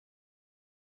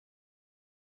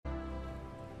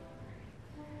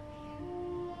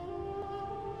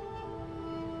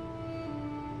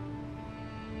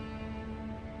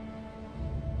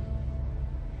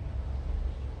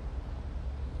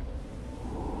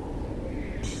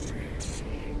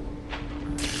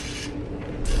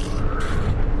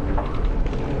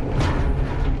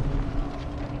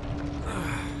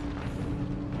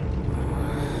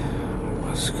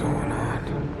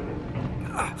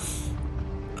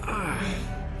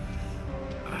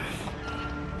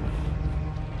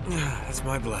That's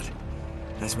my blood.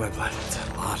 That's my blood. It's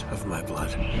a lot of my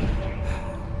blood.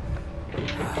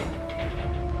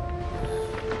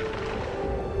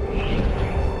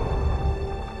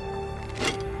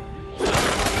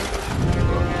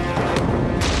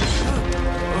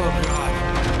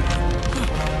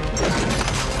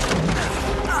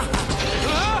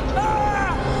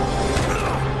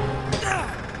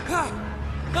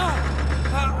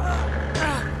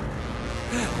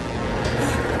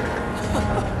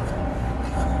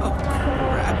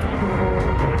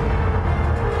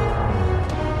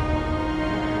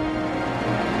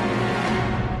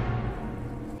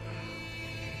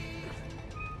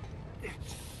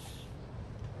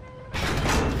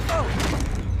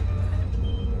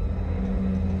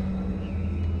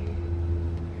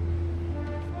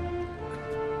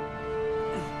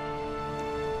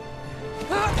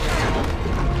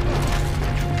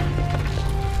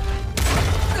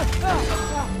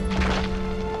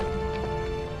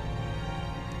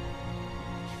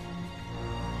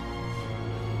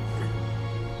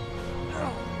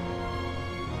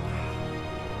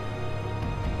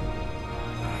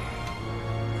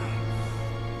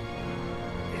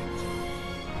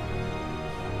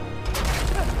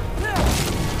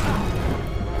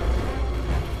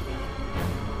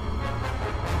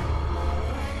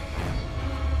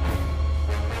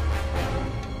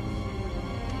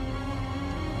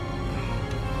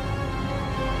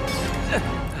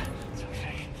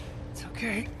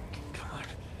 Okay, come on.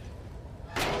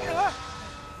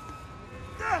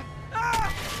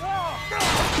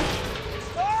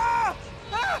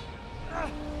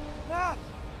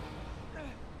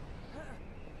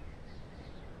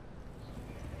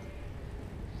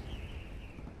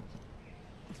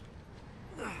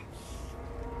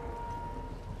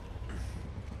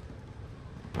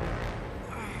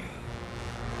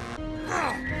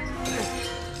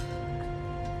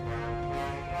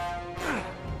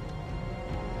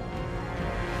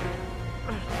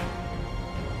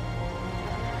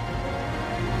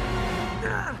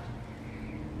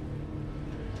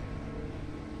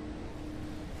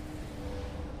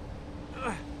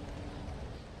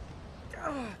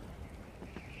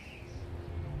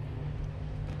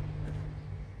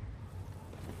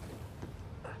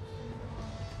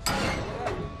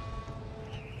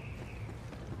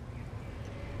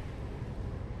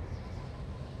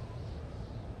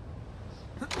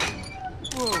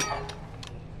 Whoa.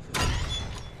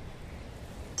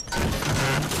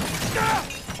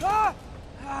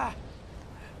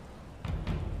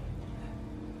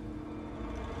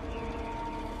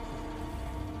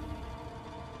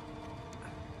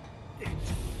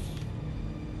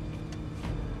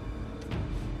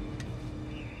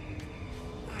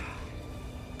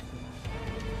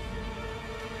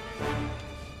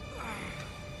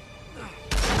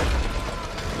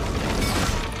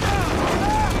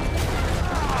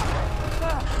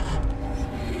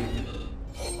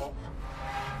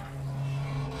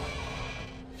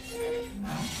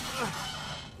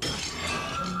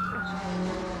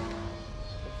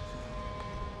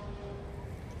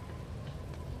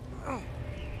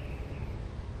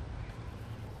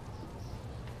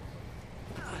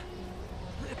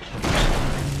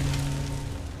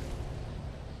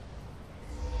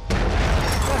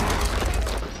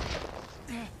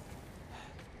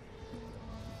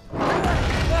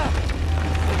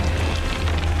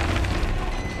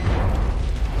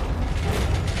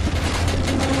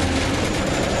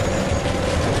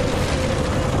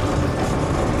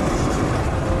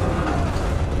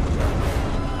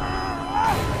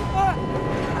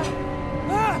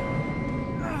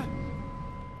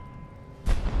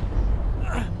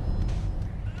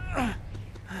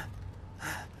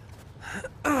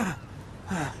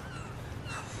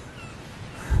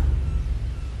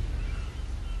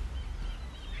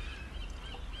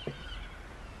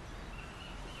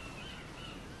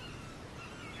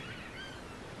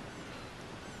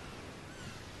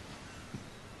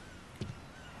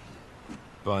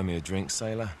 Buy me a drink,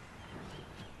 sailor.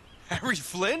 Harry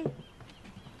Flynn?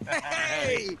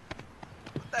 Hey!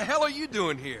 What the hell are you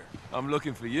doing here? I'm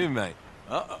looking for you, mate.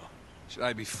 Uh-oh. Should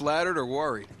I be flattered or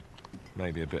worried?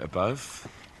 Maybe a bit of both.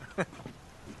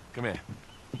 Come here.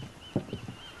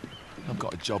 I've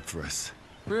got a job for us.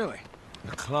 Really?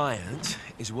 The client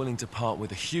is willing to part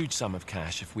with a huge sum of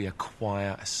cash if we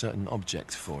acquire a certain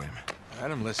object for him. All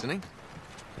right, I'm listening.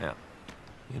 Now,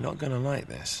 you're not gonna like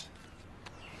this.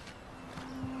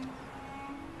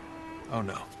 Oh,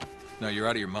 no. No, you're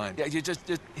out of your mind. Yeah, you just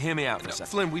hear me out for a No,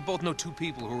 second. Flynn, we both know two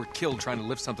people who were killed trying to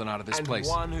lift something out of this place.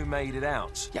 And one who made it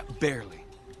out. Yeah, barely.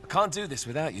 I can't do this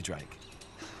without you, Drake.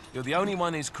 You're the only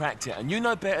one who's cracked it, and you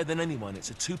know better than anyone it's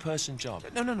a two-person job.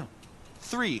 No.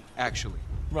 3, actually.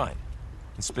 Right.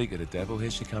 And speak of the devil,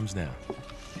 here she comes now.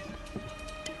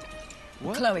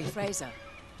 What? Chloe Fraser.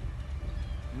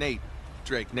 Nate.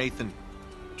 Drake. Nathan.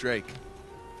 Drake.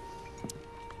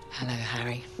 Hello,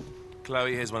 Harry.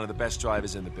 Chloe here's one of the best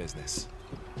drivers in the business.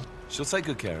 She'll take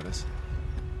good care of us.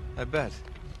 I bet.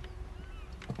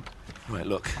 Right,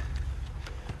 look.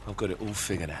 I've got it all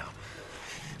figured out.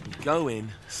 We go in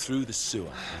through the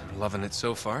sewer. Loving it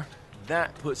so far.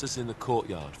 That puts us in the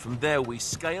courtyard. From there, we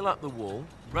scale up the wall,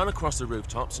 run across the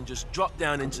rooftops, and just drop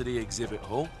down into the exhibit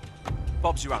hall.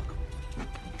 Bob's your uncle.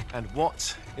 And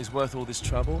what is worth all this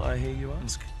trouble, I hear you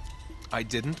ask? I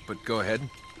didn't, but go ahead.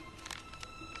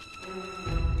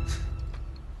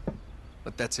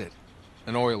 But that's it.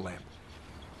 An oil lamp.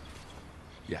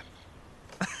 Yeah.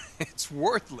 It's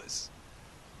worthless.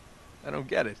 I don't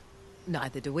get it.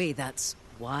 Neither do we. That's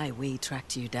why we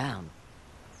tracked you down.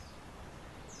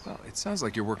 Well, it sounds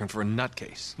like you're working for a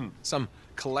nutcase. Some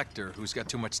collector who's got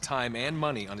too much time and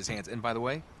money on his hands. And by the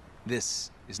way,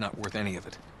 this is not worth any of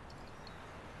it.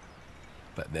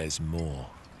 But there's more.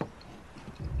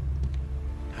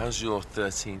 How's your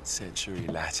 13th century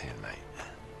Latin, mate?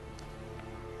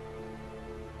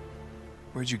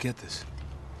 Where'd you get this?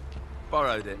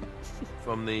 Borrowed it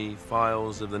from the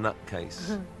files of the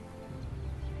nutcase.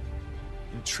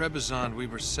 In Trebizond, we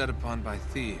were set upon by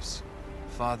thieves.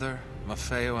 Father,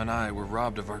 Maffeo, and I were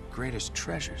robbed of our greatest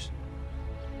treasures.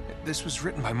 This was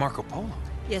written by Marco Polo.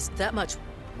 Yes, that much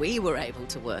we were able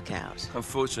to work out.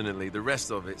 Unfortunately, the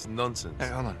rest of it's nonsense. Hey,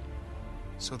 hold on.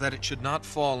 So that it should not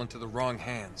fall into the wrong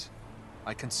hands,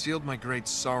 I concealed my great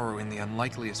sorrow in the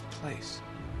unlikeliest place.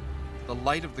 The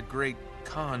light of the great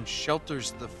Khan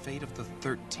shelters the fate of the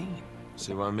 13.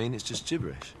 See what I mean? It's just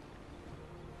gibberish.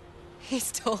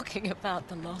 He's talking about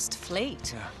the lost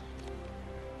fleet. Yeah.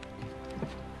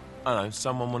 I know,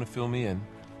 someone want to fill me in?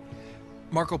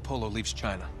 Marco Polo leaves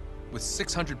China with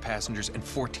 600 passengers and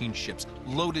 14 ships,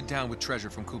 loaded down with treasure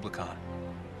from Kublai Khan.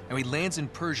 And he lands in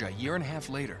Persia a year and a half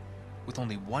later, with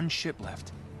only 1 ship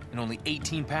left and only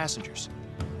 18 passengers.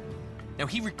 Now,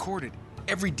 he recorded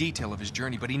every detail of his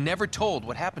journey, but he never told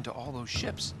what happened to all those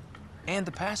ships and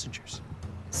the passengers.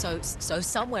 So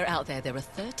somewhere out there are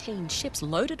 13 ships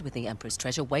loaded with the Emperor's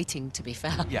treasure waiting to be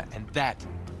found. Yeah, and that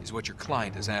is what your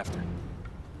client is after.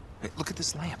 Hey, look at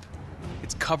this lamp.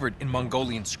 It's covered in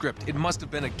Mongolian script. It must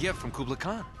have been a gift from Kublai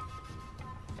Khan.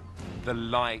 The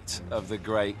light of the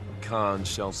great Khan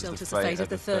shelters the fate of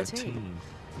the 13.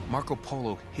 Marco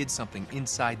Polo hid something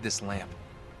inside this lamp.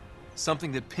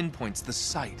 Something that pinpoints the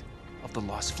site of the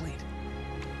lost fleet.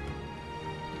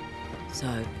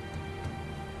 So,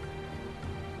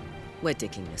 we're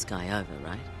dicking this guy over,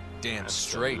 right? Damn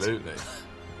straight. Absolutely.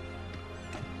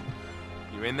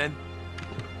 You in then?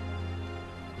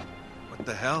 What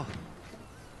the hell?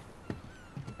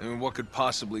 I mean, what could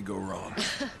possibly go wrong?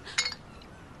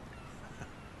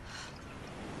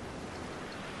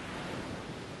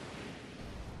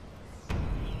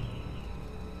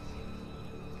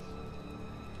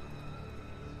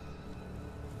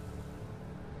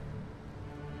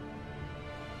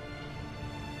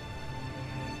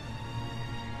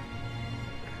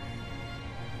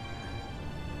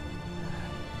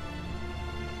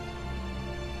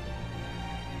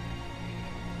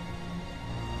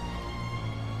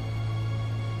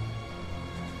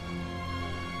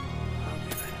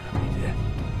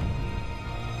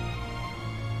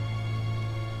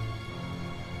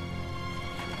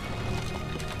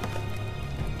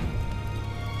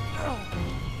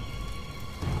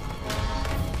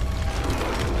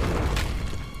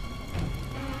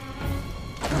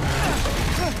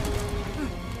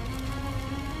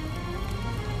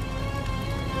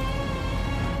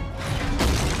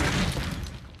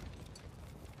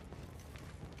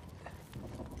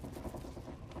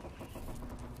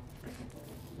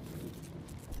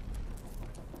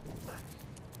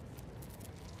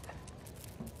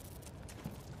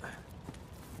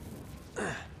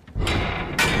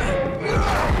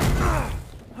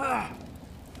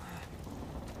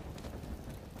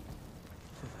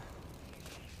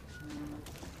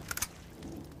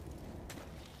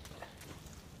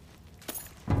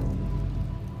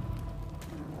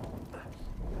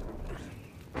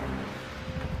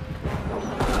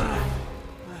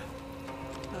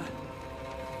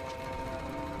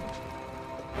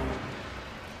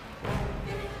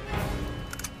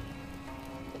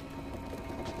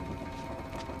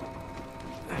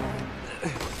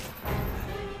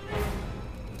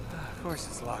 Of course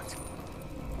it's locked.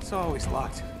 It's always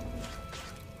locked.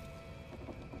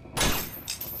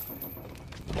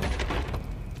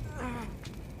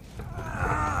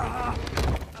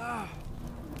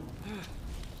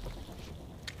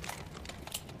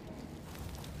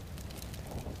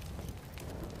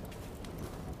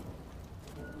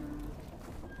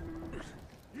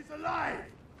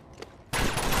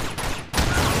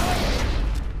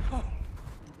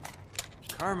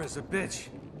 Karma's a bitch.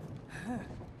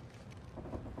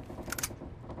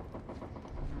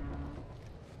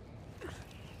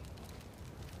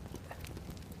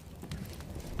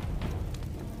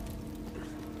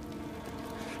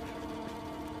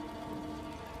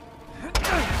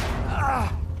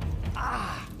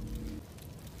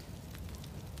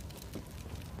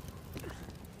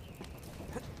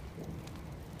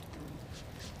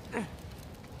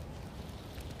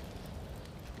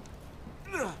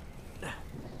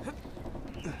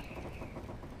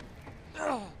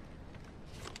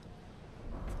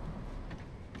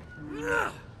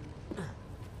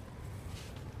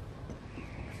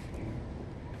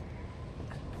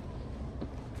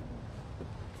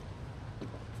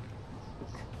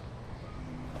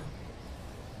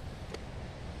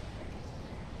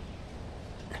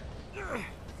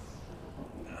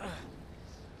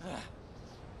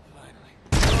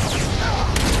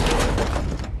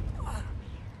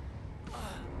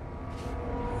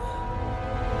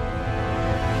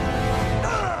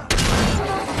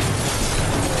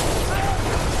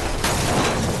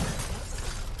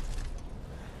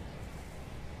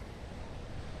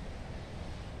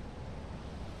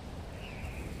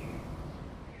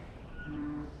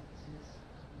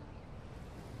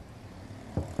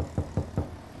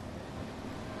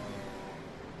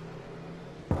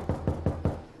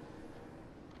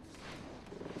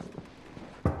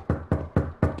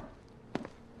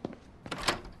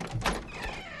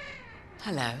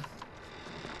 Hello.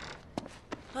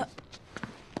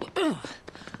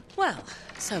 Well,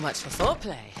 so much for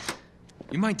foreplay.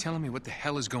 You mind telling me what the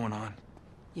hell is going on?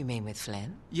 You mean with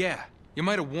Flynn? Yeah, you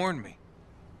might have warned me.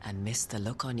 And missed the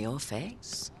look on your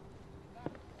face?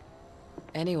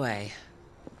 Anyway,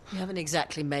 you haven't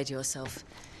exactly made yourself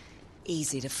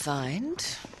easy to find.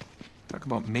 Talk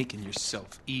about making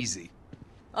yourself easy.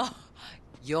 Oh,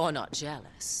 you're not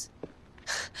jealous.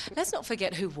 Let's not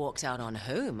forget who walked out on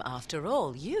whom. After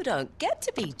all, you don't get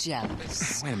to be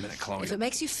jealous. Wait a minute, Chloe. If it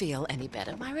makes you feel any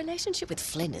better, my relationship with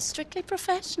Flynn is strictly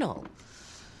professional.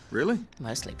 Really?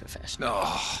 Mostly professional.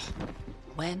 Oh.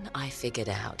 When I figured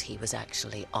out he was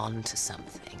actually on to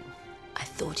something, I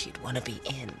thought you'd want to be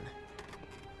in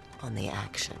on the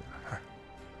action.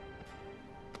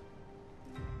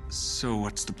 So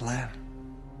what's the plan?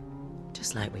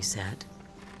 Just like we said,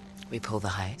 we pull the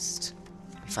heist,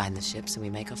 we find the ships, and we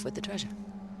make off with the treasure.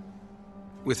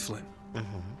 With Flynn?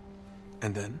 Mm-hmm.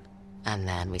 And then? And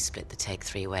then we split the take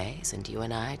 3 ways, and you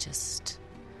and I just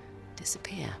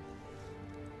disappear.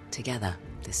 Together,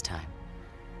 this time.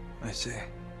 I see.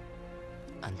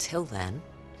 Until then,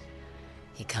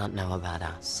 he can't know about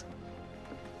us.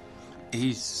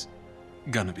 He's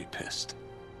gonna be pissed.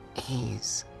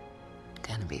 He's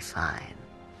gonna be fine.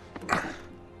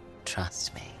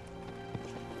 Trust me.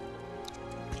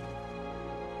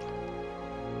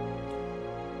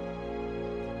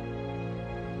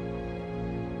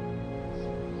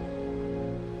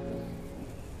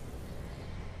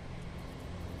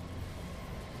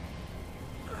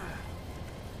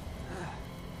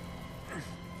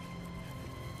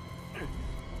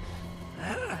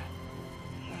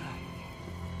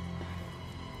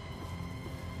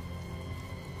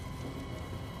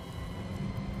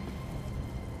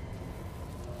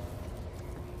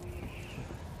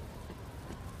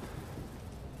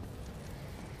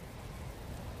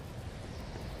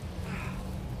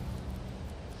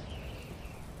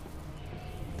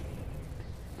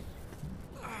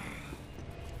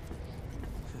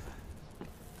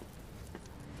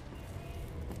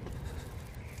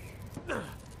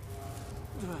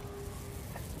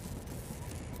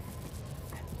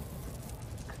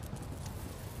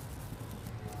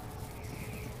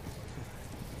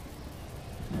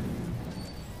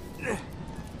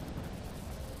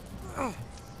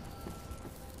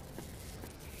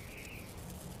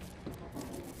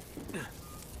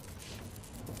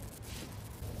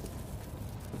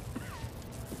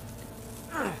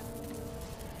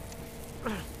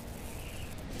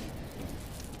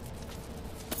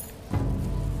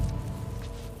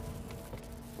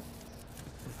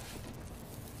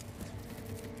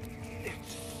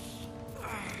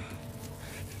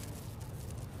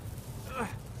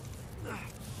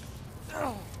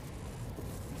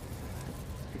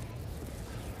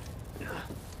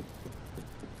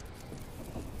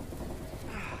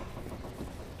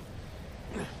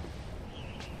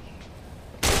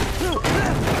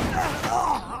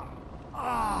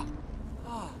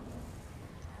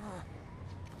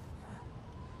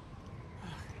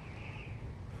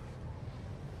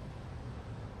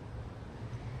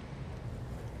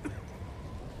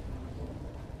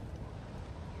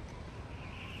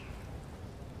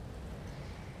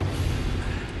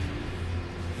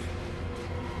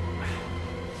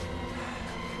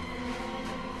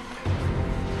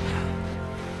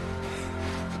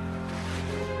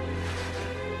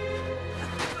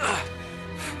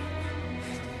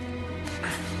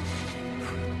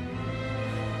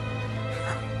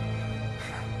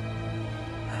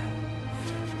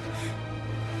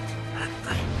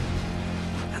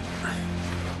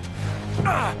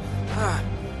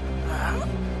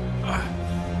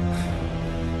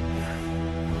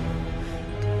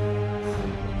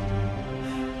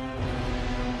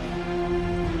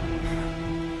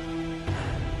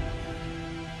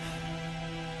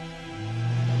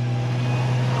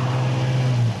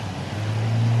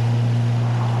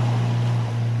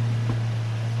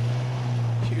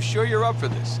 sure you're up for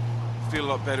this? Feel a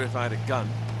lot better if I had a gun.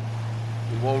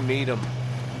 We won't need them.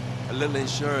 A little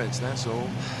insurance, that's all.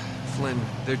 Flynn,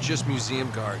 they're just museum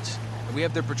guards. And we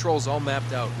have their patrols all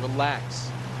mapped out.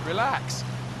 Relax. Relax.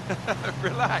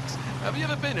 Relax. Have you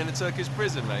ever been in a Turkish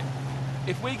prison, mate?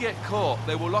 If we get caught,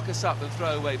 they will lock us up and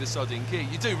throw away the sodding key.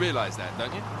 You do realize that,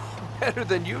 don't you? Better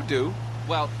than you do.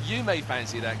 Well, you may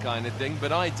fancy that kind of thing,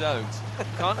 but I don't.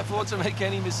 Can't afford to make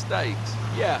any mistakes.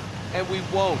 Yeah, and we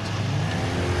won't.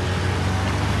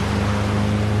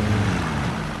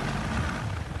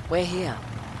 We're here.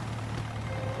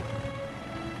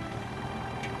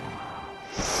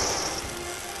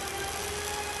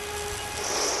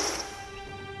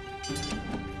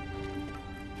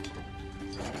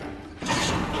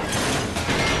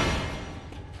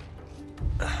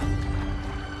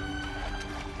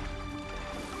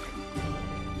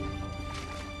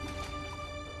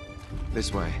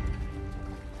 This way.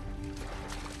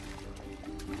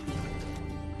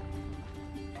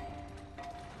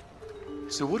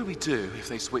 So what do we do if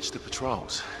they switch the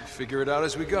patrols? Figure it out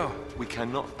as we go. We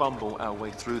cannot fumble our way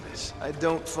through this. I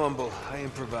don't fumble, I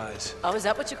improvise. Oh, is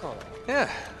that what you call it? Yeah,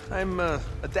 I'm,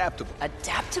 adaptable.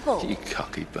 Adaptable. You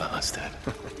cocky bastard.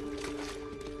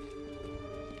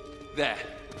 There.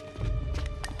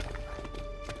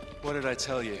 What did I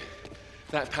tell you?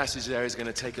 That passage there is going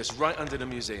to take us right under the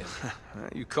museum.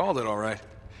 You called it all right.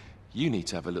 You need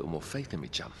to have a little more faith in me,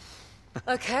 chum.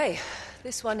 Okay,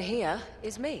 this one here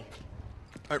is me.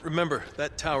 All right, remember,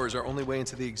 that tower is our only way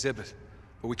into the exhibit.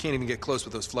 But we can't even get close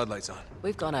with those floodlights on.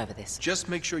 We've gone over this. Just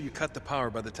make sure you cut the power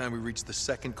by the time we reach the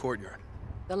second courtyard.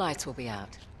 The lights will be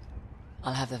out.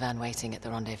 I'll have the van waiting at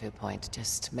the rendezvous point.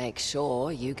 Just make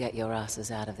sure you get your asses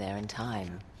out of there in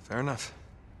time. Fair enough.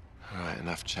 All right,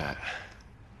 enough chat.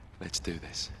 Let's do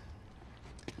this.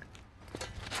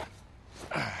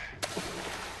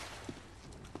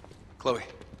 Chloe.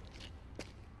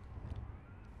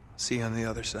 See you on the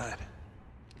other side.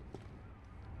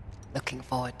 Looking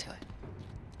forward to it.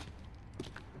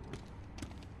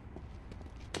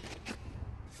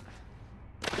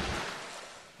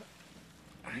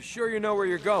 You sure you know where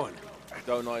you're going?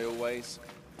 Don't I always?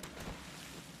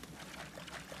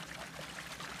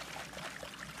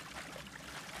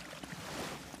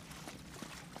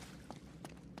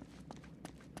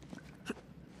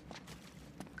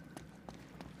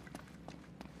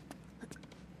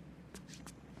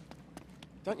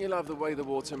 Don't you love the way the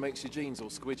water makes your jeans all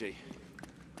squidgy?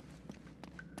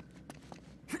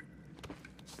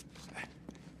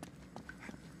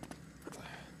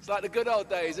 It's like the good old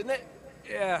days, isn't it?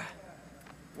 Yeah.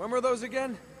 When were those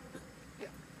again?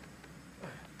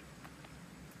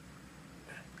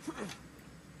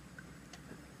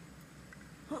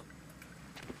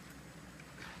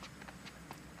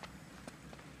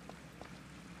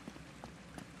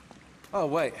 Oh,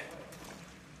 wait.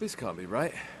 This can't be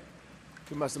right.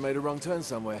 We must have made a wrong turn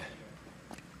somewhere.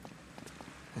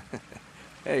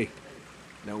 Hey,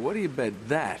 now what do you bet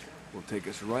that will take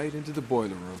us right into the boiler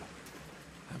room?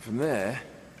 And from there,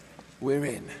 we're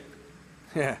in.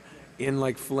 Yeah, in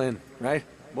like Flynn, right?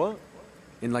 What?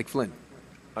 In like Flynn.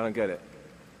 I don't get it.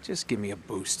 Just give me a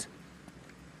boost.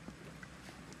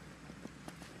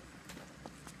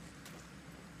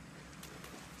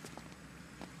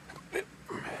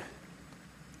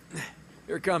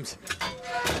 Here it comes.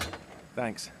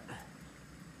 Thanks.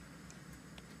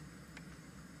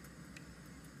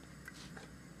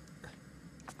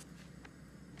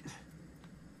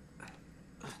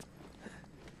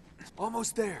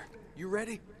 Almost there. You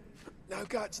ready? No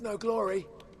guts, no glory.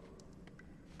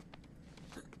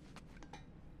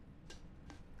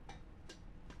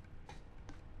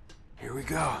 Here we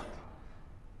go.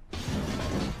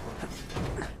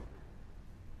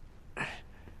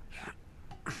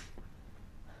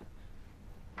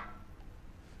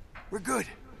 We're good.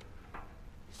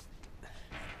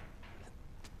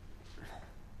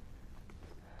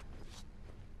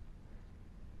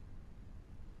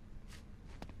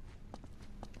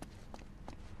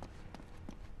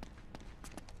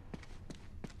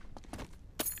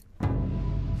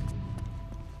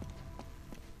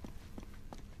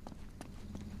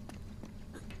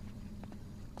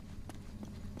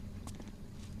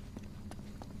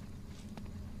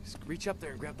 Just reach up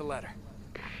there and grab the ladder.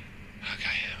 Okay,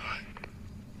 all right.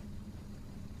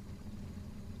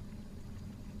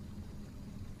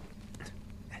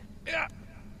 Yeah.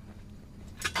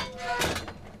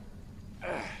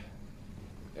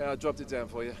 Yeah, I dropped it down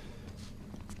for you.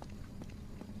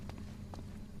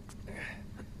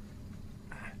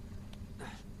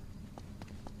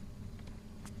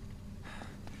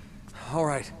 All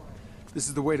right. This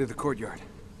is the way to the courtyard.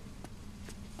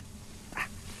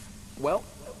 Well,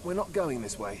 we're not going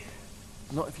this way.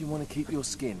 Not if you want to keep your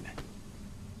skin.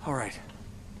 All right.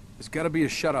 There's got to be a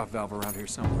shut-off valve around here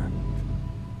somewhere.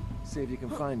 See if you can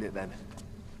find it then.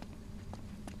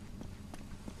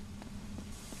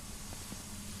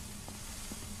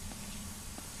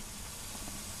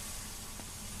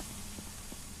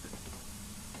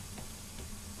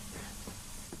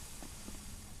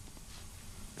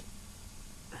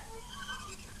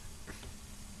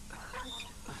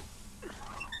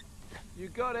 You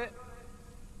got it.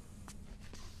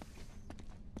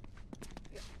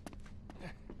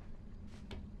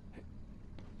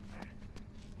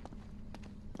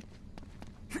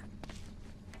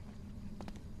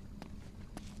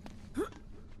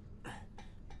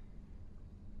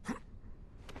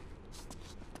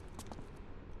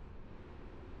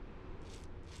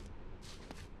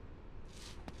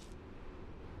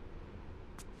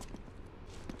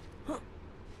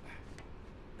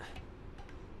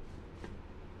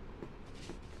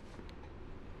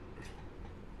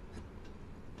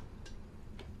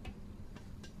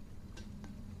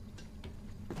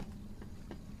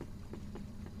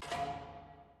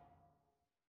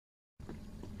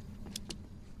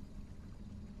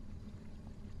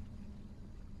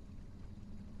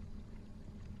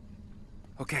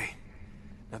 Okay.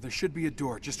 Now there should be a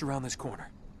door just around this corner.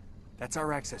 That's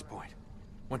our access point.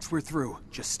 Once we're through,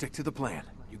 just stick to the plan.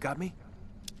 You got me?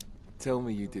 Tell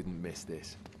me you didn't miss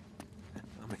this.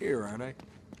 I'm here, aren't I?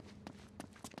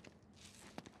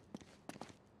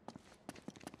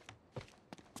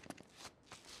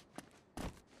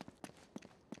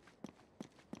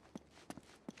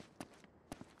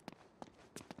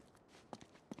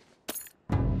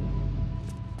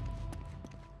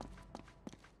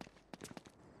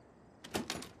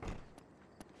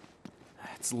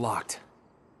 It's locked.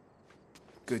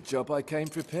 Good job I came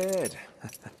prepared.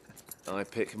 I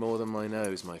pick more than my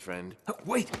nose, my friend.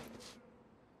 Wait!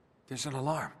 There's an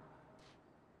alarm.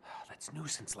 That's new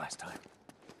since last time.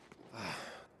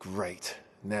 Great.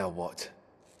 Now what?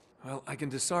 Well, I can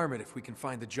disarm it if we can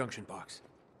find the junction box.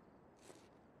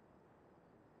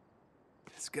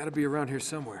 It's gotta be around here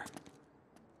somewhere.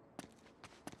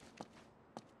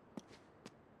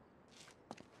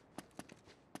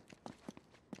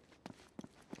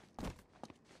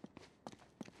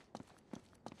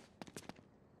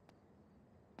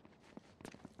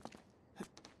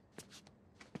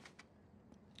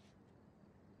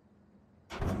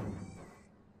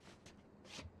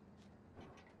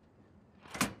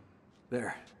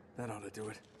 There. That ought to do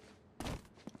it.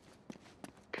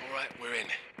 All right, we're in.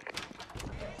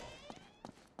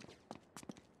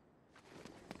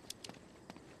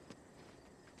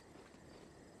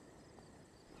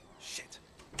 Shit.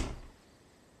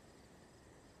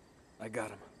 I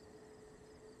got him.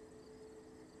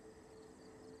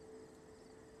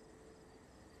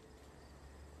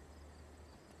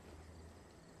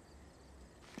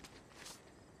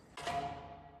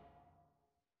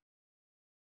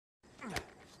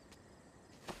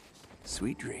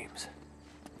 Sweet dreams.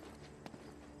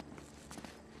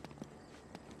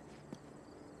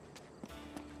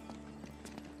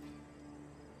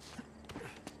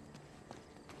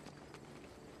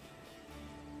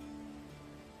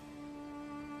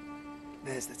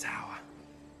 There's the tower.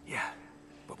 Yeah,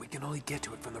 but we can only get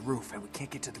to it from the roof, and we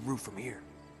can't get to the roof from here.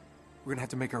 We're gonna have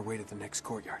to make our way to the next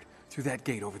courtyard, through that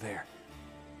gate over there.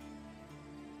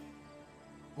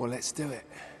 Well, let's do it.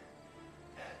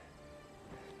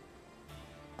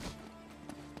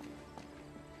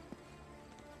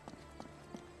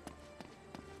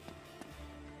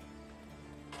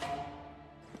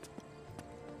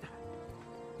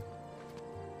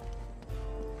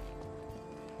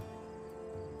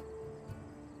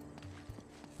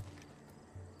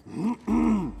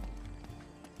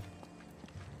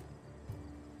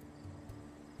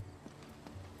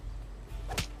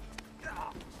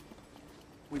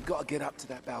 We've got to get up to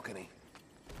that balcony.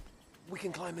 We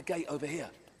can climb the gate over here.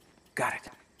 Got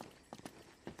it.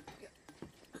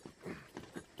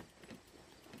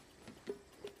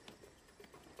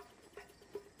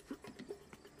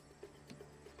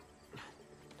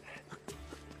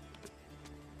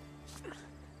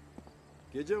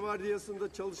 Gece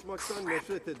vardiyasında çalışmaktan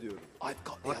nefret ediyorum. I've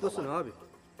got the other Haklısın one. abi.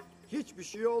 Hiçbir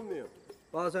şey olmuyor.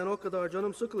 Bazen o kadar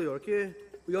canım sıkılıyor ki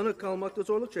uyanık kalmakta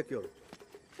zorluk çekiyorum.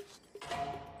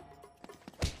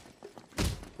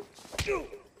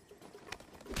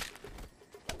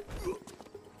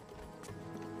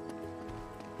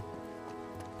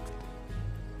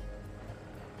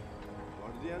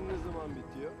 Vardiyan ne zaman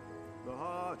bitiyor?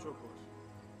 Daha çok var.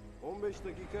 15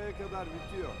 dakikaya kadar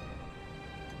bitiyor.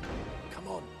 Come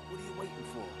on, what are you waiting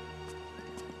for?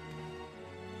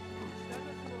 İşler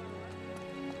nasıl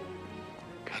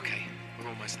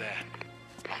almost there.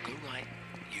 I'll go right,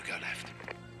 you go left.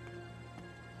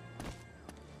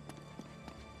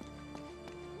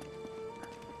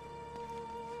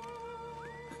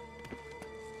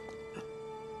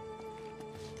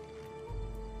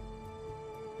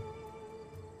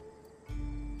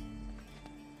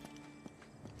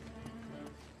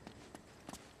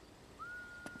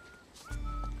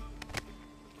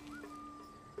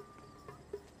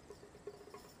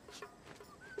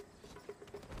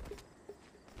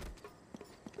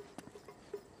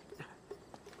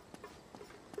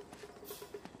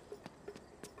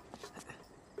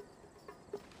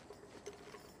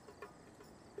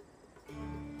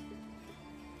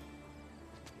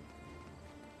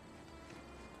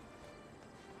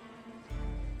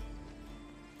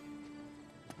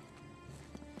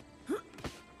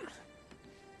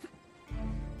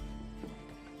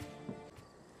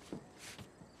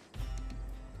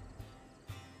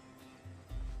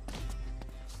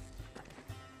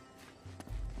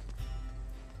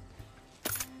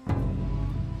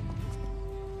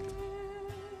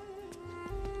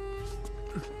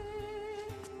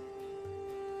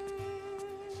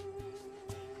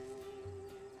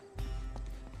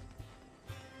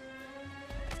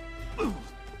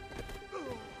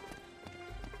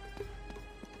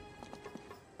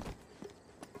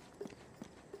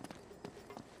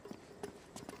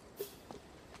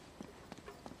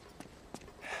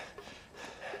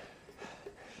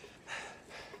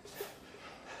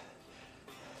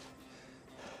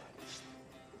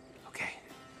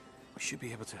 Should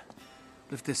be able to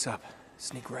lift this up,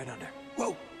 sneak right under.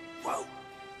 Whoa! Whoa!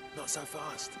 Not so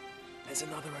fast. There's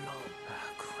another alarm. Ah,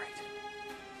 great.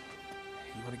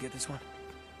 You want to get this one?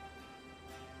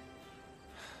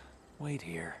 Wait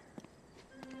here.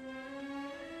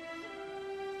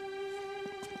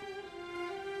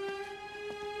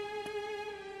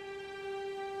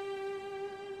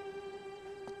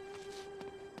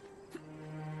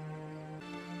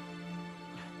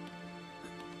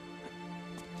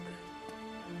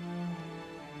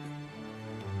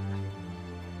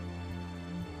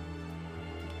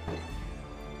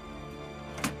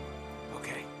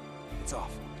 It's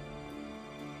off.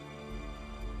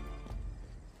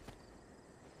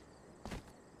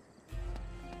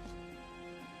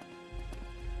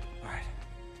 All right.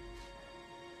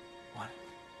 1,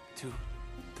 2,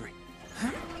 3.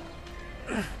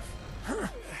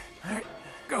 All right,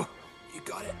 go. You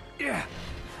got it. Yeah.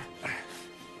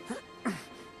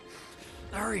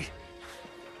 Hurry.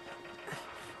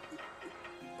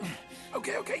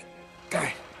 Okay, okay. Got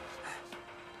it.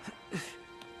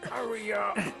 Hurry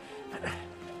up.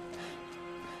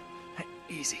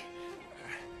 Easy.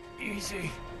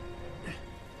 Easy.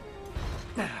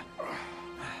 All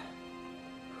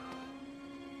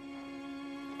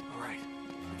right.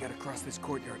 We gotta cross this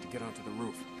courtyard to get onto the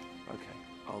roof. Okay,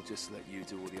 I'll just let you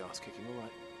do all the ass kicking, all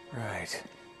right? Right.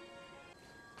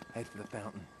 Head for the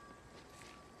fountain.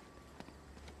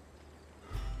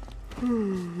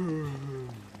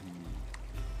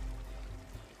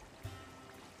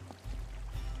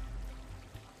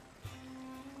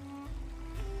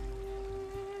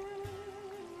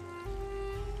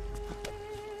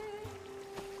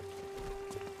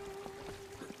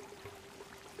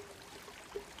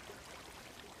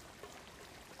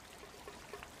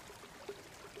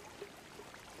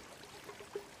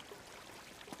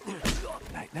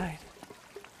 Night, night.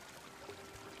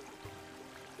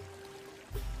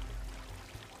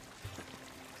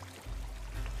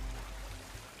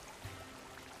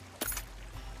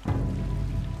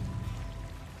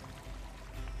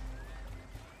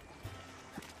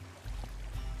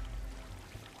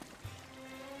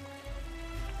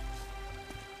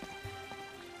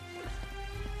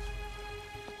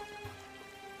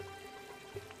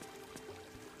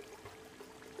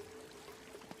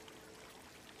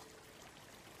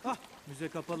 Ah, müze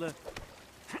kapalı.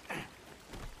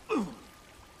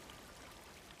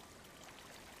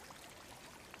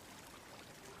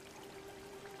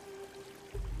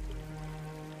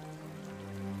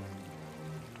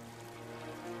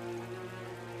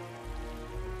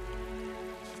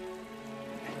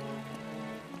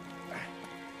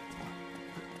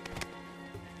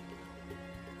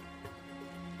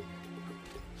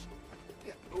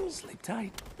 Sleep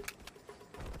tight.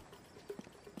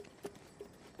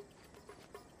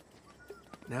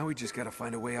 Now we just gotta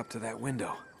find a way up to that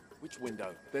window. Which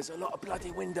window? There's a lot of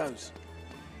bloody windows.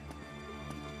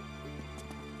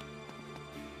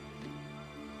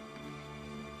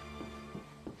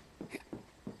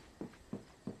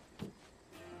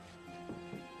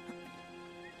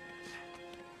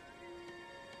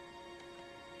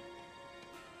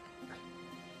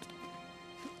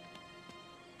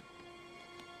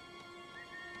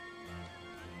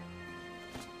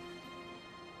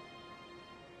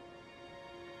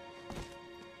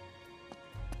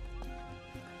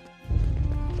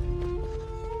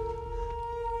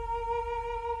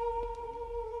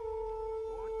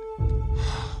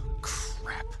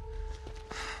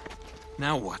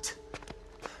 Now what?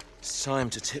 It's time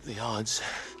to tip the odds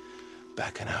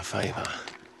back in our favor.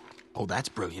 Oh, that's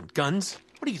brilliant. Guns?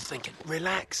 What are you thinking?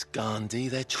 Relax, Gandhi.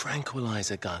 They're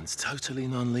tranquilizer guns, totally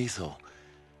non-lethal.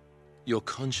 Your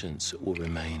conscience will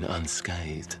remain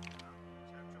unscathed.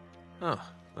 Oh,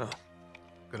 well,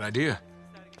 good idea.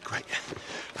 Great.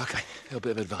 Okay, a little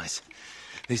bit of advice.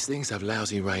 These things have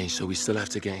lousy range, so we still have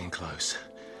to get in close.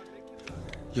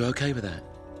 You okay with that?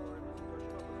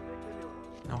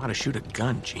 Know how to shoot a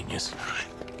gun, genius.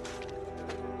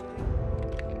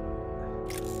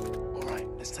 All right,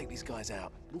 let's take these guys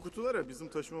out. Bu kutulara bizim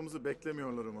taşımamızı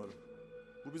beklemiyorlar umarım.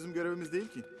 Bu bizim görevimiz değil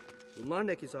ki. Bunlar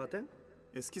ne ki zaten?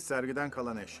 Eski sergiden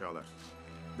kalan eşyalar.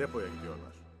 Depoya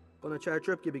gidiyorlar. Bana çer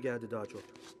çöp gibi geldi daha çok.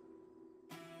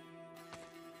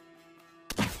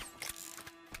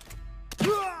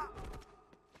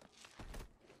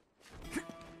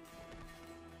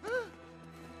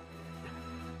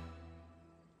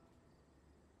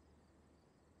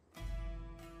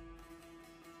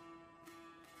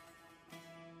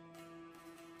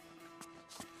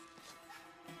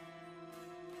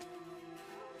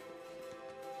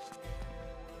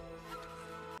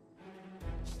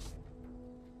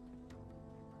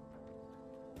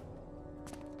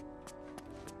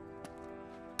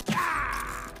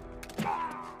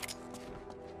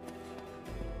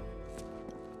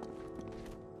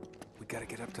 We gotta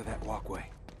get up to that walkway.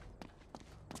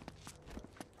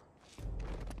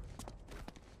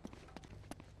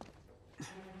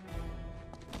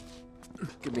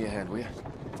 Give me a hand, will you?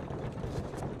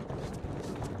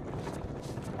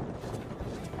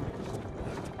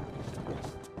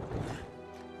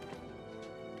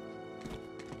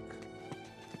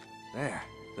 There,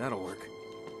 that'll work.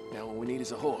 Now all we need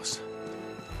is a horse.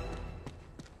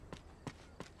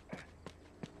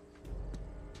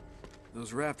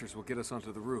 Those rafters will get us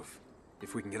onto the roof,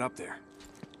 if we can get up there.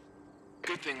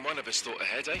 Good thing one of us thought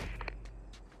ahead, eh?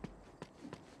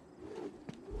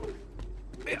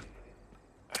 Yeah.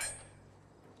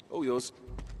 All yours.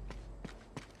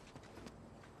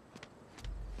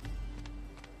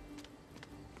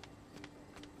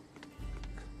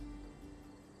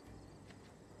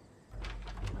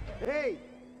 Hey!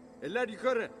 Eller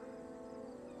yukarı.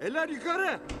 Eller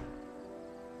yukarı.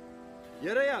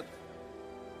 Yere yat.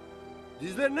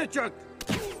 Dizlerine çak.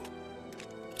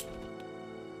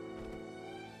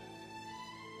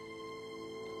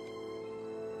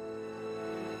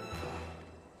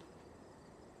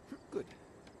 Good.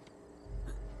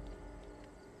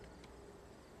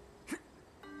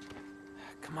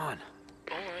 Come on. All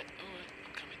right,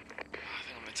 I'm coming. I think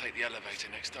I'm gonna take the elevator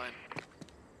next time.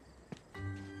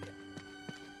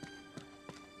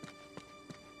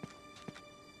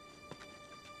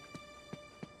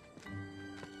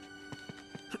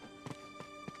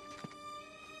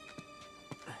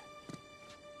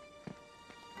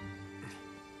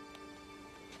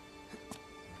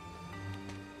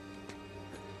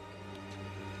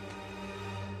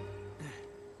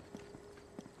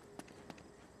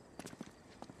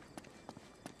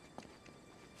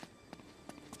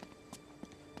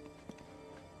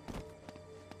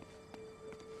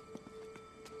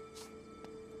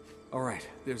 All right,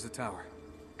 there's the tower.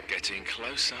 Getting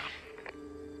closer.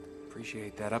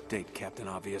 Appreciate that update, Captain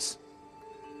Obvious.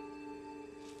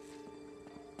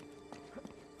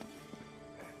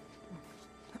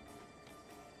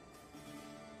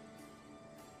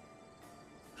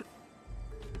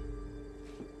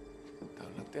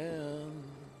 Don't look down.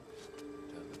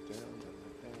 Don't look down, don't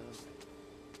look down.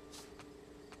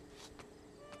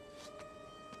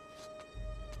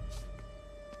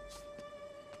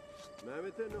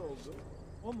 Mehmet'e ne oldu?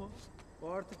 O mu? O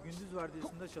artık gündüz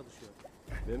vardiyasında çalışıyor.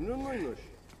 Memnun muymuş?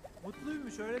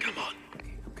 Mutluymuş öyle dedi. I'm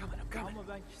coming, I'm coming. Ama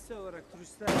ben kişisel olarak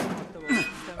turistlerle birlikte bakmak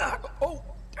istemem. Oh,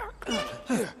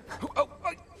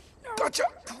 gotcha!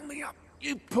 Pull me up.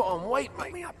 You put on weight,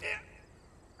 mate. Pull me up there.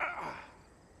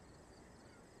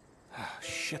 Oh,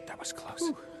 shit, that was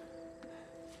close.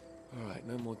 All right,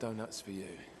 no more donuts for you.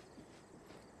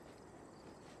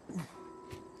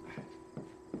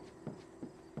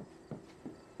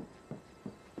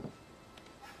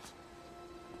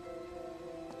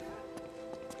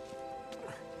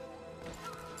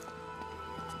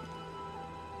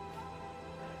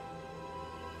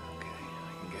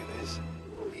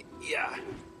 Yeah.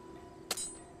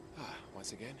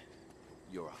 Once again,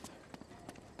 you're up.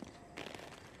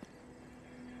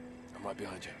 I'm right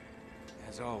behind you.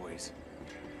 As always.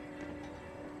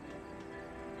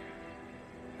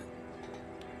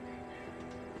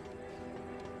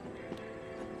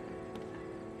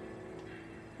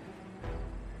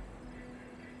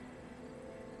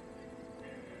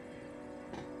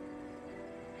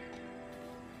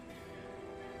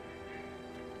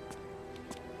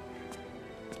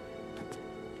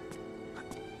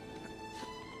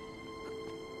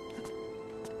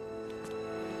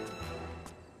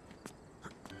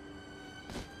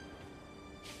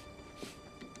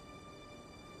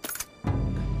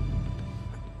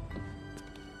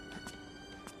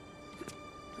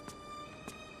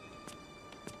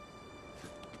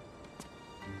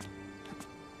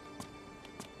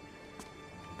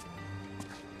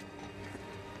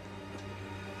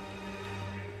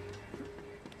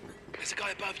 There's a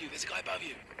guy above you. There's a guy above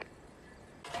you.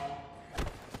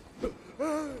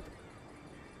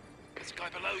 There's a guy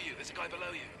below you. There's a guy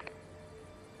below you.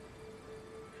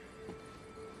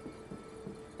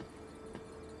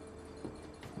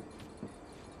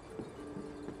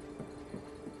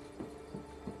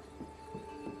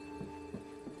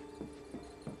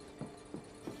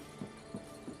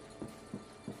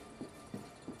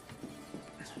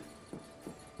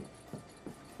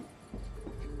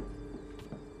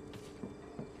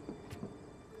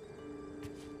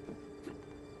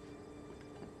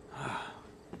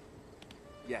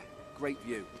 Yeah, great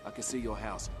view. I can see your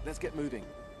house. Let's get moving.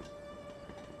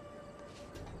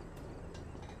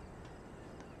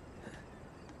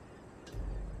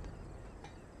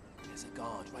 There's a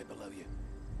guard right below you.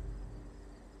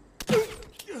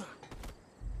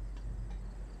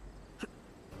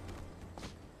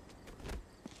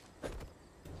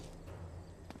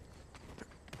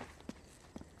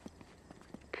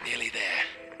 Nearly there.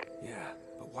 Yeah,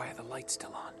 but why are the lights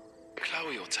still on?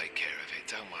 Chloe will take care of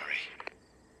it, don't worry.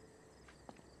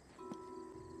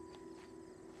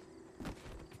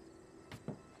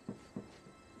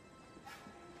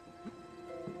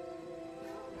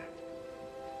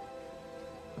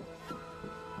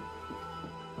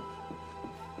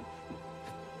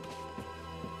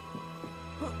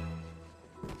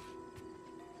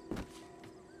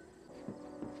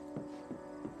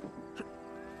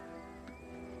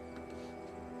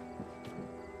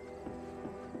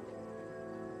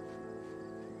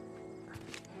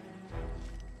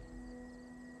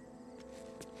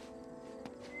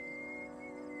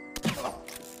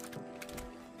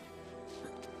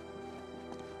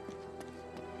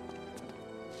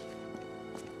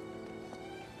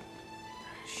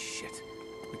 Shit.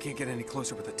 We can't get any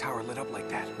closer with the tower lit up like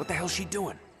that. What the hell's she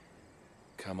doing?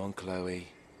 Come on, Chloe.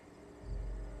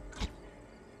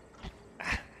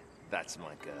 That's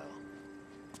my girl.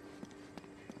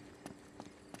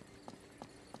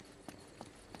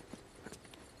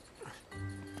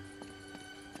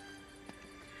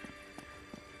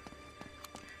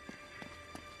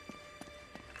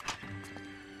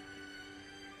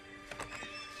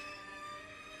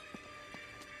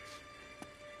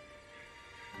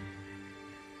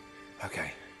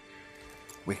 Okay.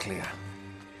 We're clear.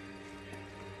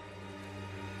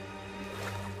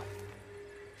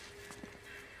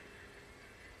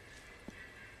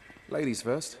 Ladies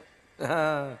first.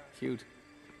 Ah, cute.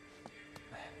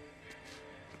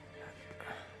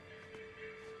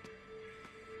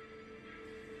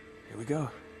 Here we go.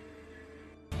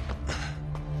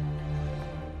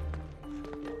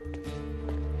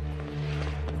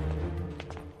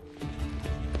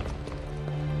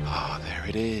 Oh, there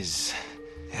it is.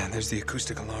 Yeah, and there's the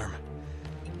acoustic alarm.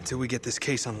 Until we get this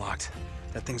case unlocked,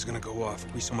 that thing's gonna go off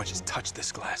if we so much as touch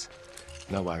this glass.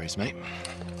 No worries, mate.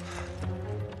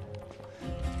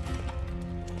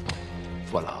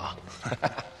 Voila.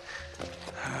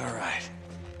 All right.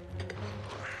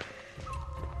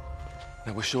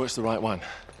 Now, we're sure it's the right one.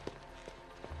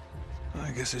 Well,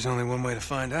 I guess there's only one way to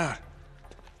find out.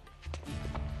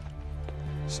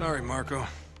 Sorry, Marco.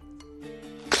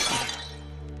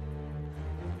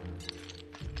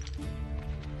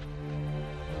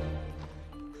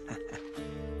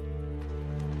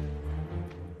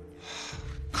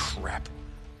 Crap.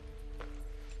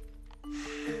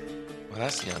 Well,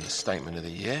 that's the understatement of the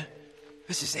year.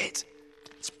 This is it.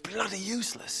 It's bloody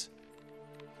useless.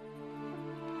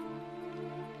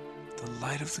 The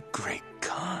light of the Great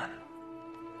Khan.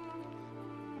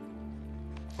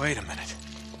 Wait a minute.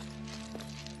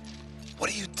 What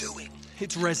are you doing?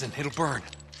 It's resin. It'll burn.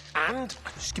 And?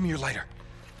 Just give me your lighter.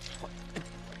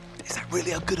 Is that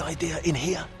really a good idea in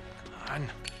here? Come on.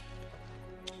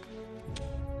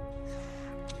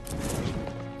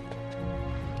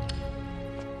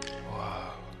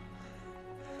 Whoa.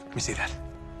 Let me see that.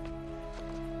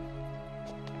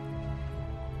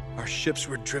 Our ships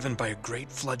were driven by a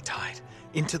great flood tide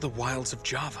into the wilds of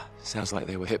Java. Sounds like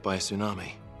they were hit by a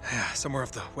tsunami. Yeah, somewhere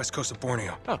off the west coast of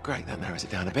Borneo. Oh, great. That narrows it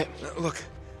down a bit. Look,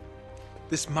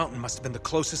 this mountain must have been the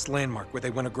closest landmark where they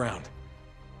went aground.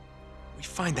 We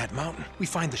find that mountain, we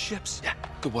find the ships. Yeah,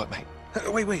 good work, mate.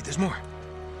 Wait, there's more.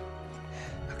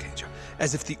 Okay, Joe.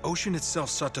 As if the ocean itself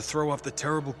sought to throw off the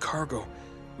terrible cargo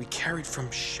we carried from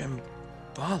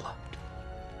Shambhala.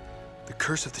 The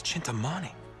curse of the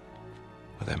Chintamani.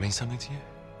 Will that mean something to you?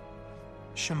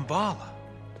 Shambhala.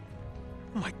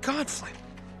 Oh my God, Flynn.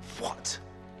 What?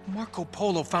 Marco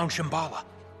Polo found Shambhala.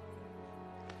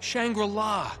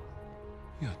 Shangri-La.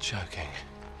 You're joking.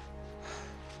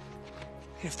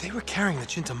 If they were carrying the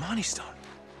Chintamani stone,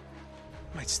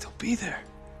 it might still be there.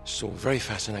 It's all very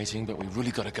fascinating, but we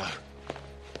really gotta go.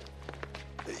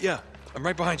 Yeah, I'm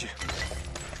right behind you.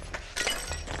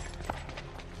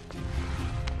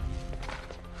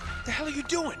 What the hell are you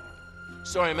doing?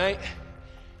 Sorry, mate.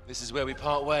 This is where we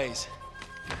part ways.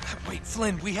 Wait,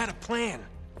 Flynn, we had a plan.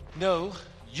 No,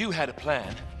 you had a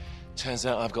plan. Turns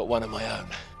out I've got one of my own.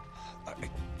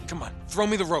 Come on, throw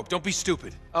me the rope. Don't be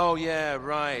stupid. Oh, yeah,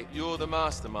 right. You're the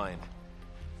mastermind.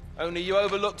 Only you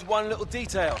overlooked one little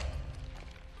detail.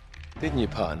 Didn't you,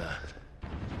 partner?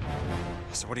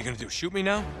 So what are you gonna do, shoot me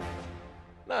now?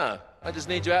 No, I just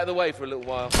need you out of the way for a little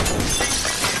while.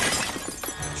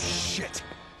 Shit.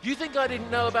 You think I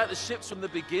didn't know about the ships from the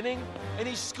beginning?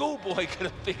 Any schoolboy could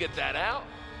have figured that out.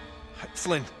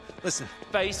 Flynn, listen.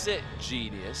 Face it,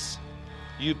 genius.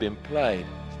 You've been played.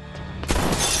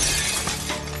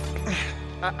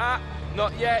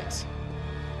 Not yet.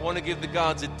 I want to give the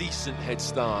guards a decent head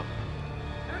start.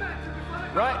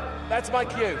 Right, that's my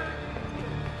cue.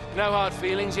 No hard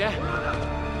feelings, yeah?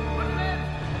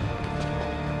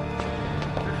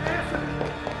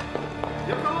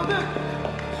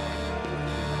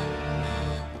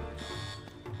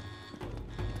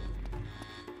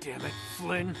 Damn it,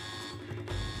 Flynn.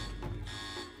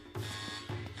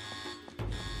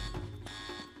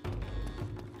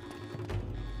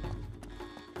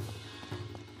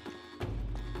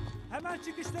 Hemen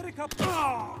çıkışları kap...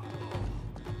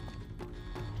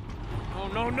 Oh,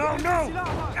 no, no, no!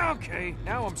 Okay,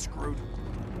 now I'm screwed.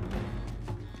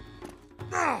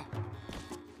 All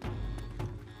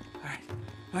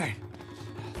right.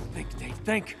 Think, Dave,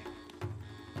 think.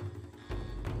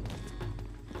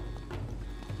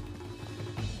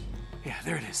 Yeah,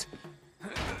 there it is.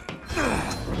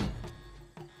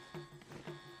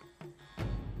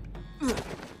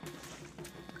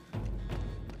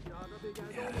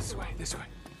 Yeah, this way, this way.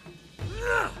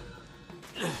 All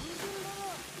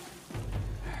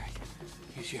right.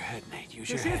 Use your head, Nate, use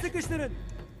your Köşeye head. sıkıştırın.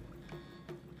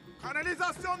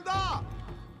 Kanalizasyonda!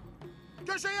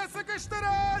 Köşeye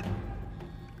sıkıştırın!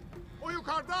 O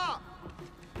yukarıda!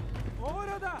 O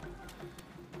orada.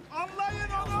 Anlayın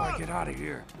How do I onu! get out of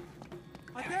here?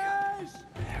 Ateş!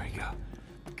 There we go.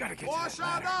 Gotta get O to that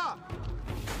ladder. aşağıda!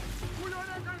 Bu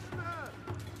yöne kaçtı!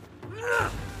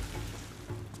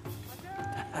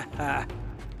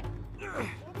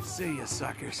 See you,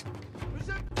 suckers.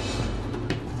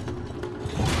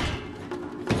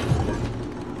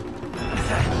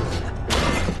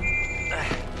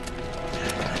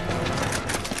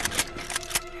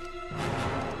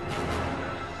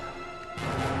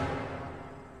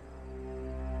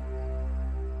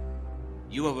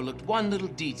 You overlooked one little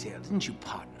detail, didn't you,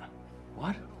 partner?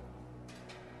 What?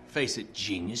 Face it,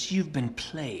 genius, you've been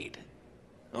played.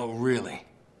 Oh, really?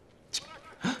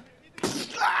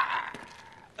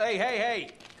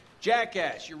 Hey!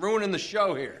 Jackass, you're ruining the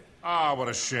show here. Ah, what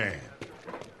a shame.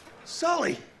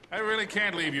 Sully! I really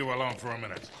can't leave you alone for a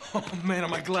minute. Oh, man,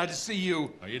 am I glad to see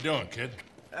you. How you doing, kid?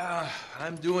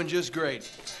 I'm doing just great.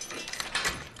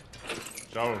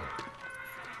 So,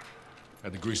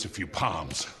 had to grease a few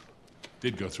palms.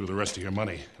 Did go through the rest of your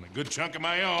money and a good chunk of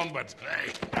my own, but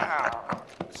hey.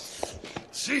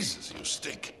 Jesus, you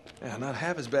stink. Yeah, not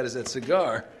half as bad as that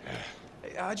cigar.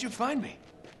 Hey, how'd you find me?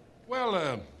 Well,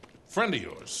 a friend of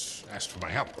yours asked for my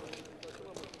help.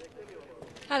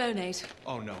 Hello, Nate.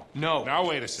 Oh, no. No. Now,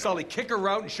 wait a second. Sully, kick her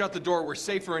out and shut the door. We're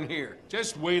safer in here.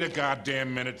 Just wait a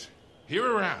goddamn minute. Hear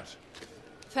her out.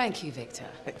 Thank you, Victor.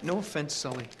 Hey, no offense,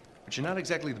 Sully, but you're not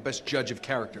exactly the best judge of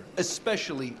character,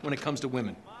 especially when it comes to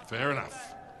women. Fair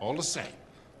enough. All the same.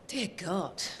 Dear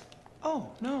God.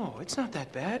 Oh, no, it's not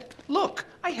that bad. Look,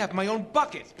 I have my own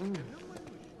bucket.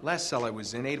 Last cell I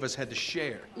was in, 8 of us had to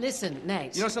share. Listen,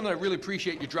 Nate. You know something? I really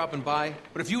appreciate you dropping by,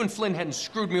 but if you and Flynn hadn't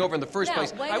screwed me over in the first Now,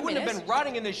 place, wait a I wouldn't have minute. been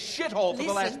rotting in this shithole for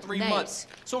the last Listen, 3 Nate. months.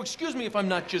 So excuse me if I'm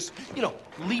not just,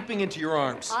 leaping into your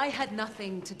arms. I had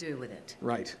nothing to do with it.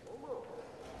 Right.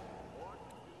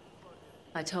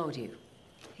 I told you.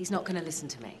 He's not going to listen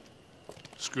to me.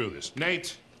 Screw this.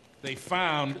 Nate, they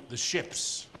found the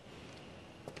ships.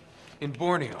 In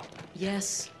Borneo.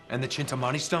 Yes. And the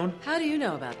Chintamani stone? How do you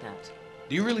know about that?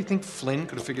 Do you really think Flynn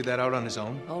could have figured that out on his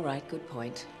own? All right, good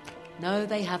point. No,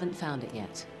 they haven't found it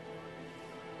yet.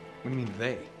 What do you mean,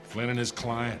 they? Flynn and his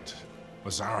client,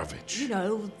 Lazarovich. You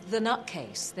know, the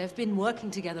nutcase. They've been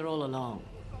working together all along.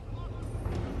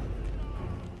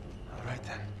 All right,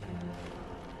 then.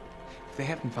 If they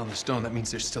haven't found the stone, that means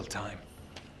there's still time.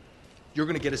 You're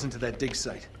gonna get us into that dig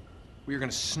site. We are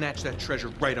gonna snatch that treasure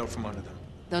right out from under them.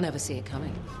 They'll never see it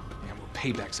coming. Yeah, well,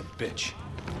 payback's a bitch.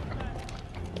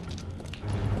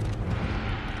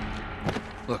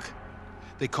 Look,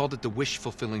 they called it the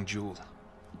wish-fulfilling jewel.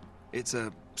 It's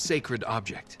a sacred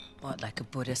object. What, like a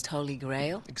Buddhist holy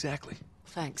grail? Exactly.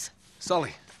 Thanks.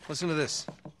 Sully, listen to this.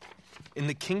 In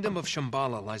the kingdom of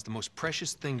Shambhala lies the most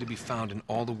precious thing to be found in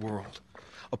all the world.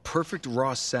 A perfect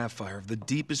raw sapphire of the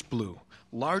deepest blue,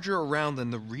 larger around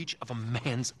than the reach of a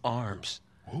man's arms.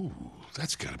 Ooh,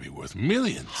 that's gotta be worth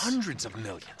millions. Hundreds of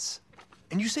millions.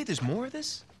 And you say there's more of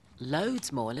this?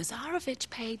 Loads more. Lazarevich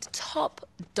paid top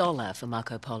dollar for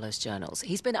Marco Polo's journals.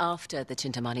 He's been after the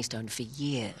Chintamani stone for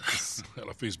years.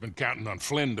 Well, if he's been counting on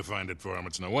Flynn to find it for him,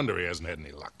 it's no wonder he hasn't had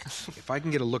any luck. If I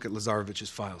can get a look at Lazarevich's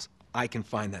files, I can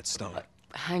find that stone.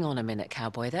 Hang on a minute,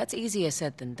 cowboy. That's easier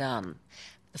said than done.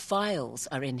 The files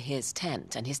are in his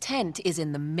tent, and his tent is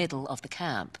in the middle of the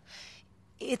camp.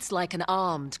 It's like an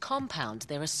armed compound.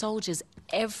 There are soldiers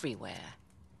everywhere.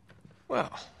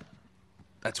 Well,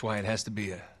 that's why it has to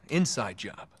be an inside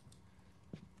job.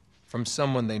 From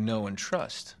someone they know and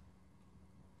trust.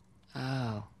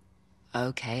 Oh.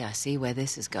 Okay, I see where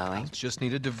this is going. I'll just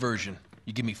need a diversion.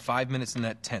 You give me 5 minutes in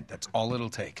that tent. That's all it'll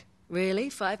take. Really?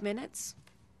 5 minutes?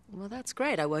 Well, that's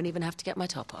great. I won't even have to get my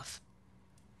top off.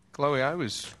 Chloe, I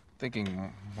was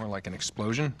thinking more like an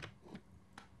explosion.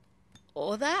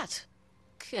 Or that.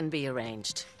 Can be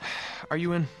arranged. Are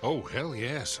you in? Oh, hell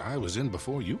yes. I was in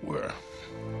before you were.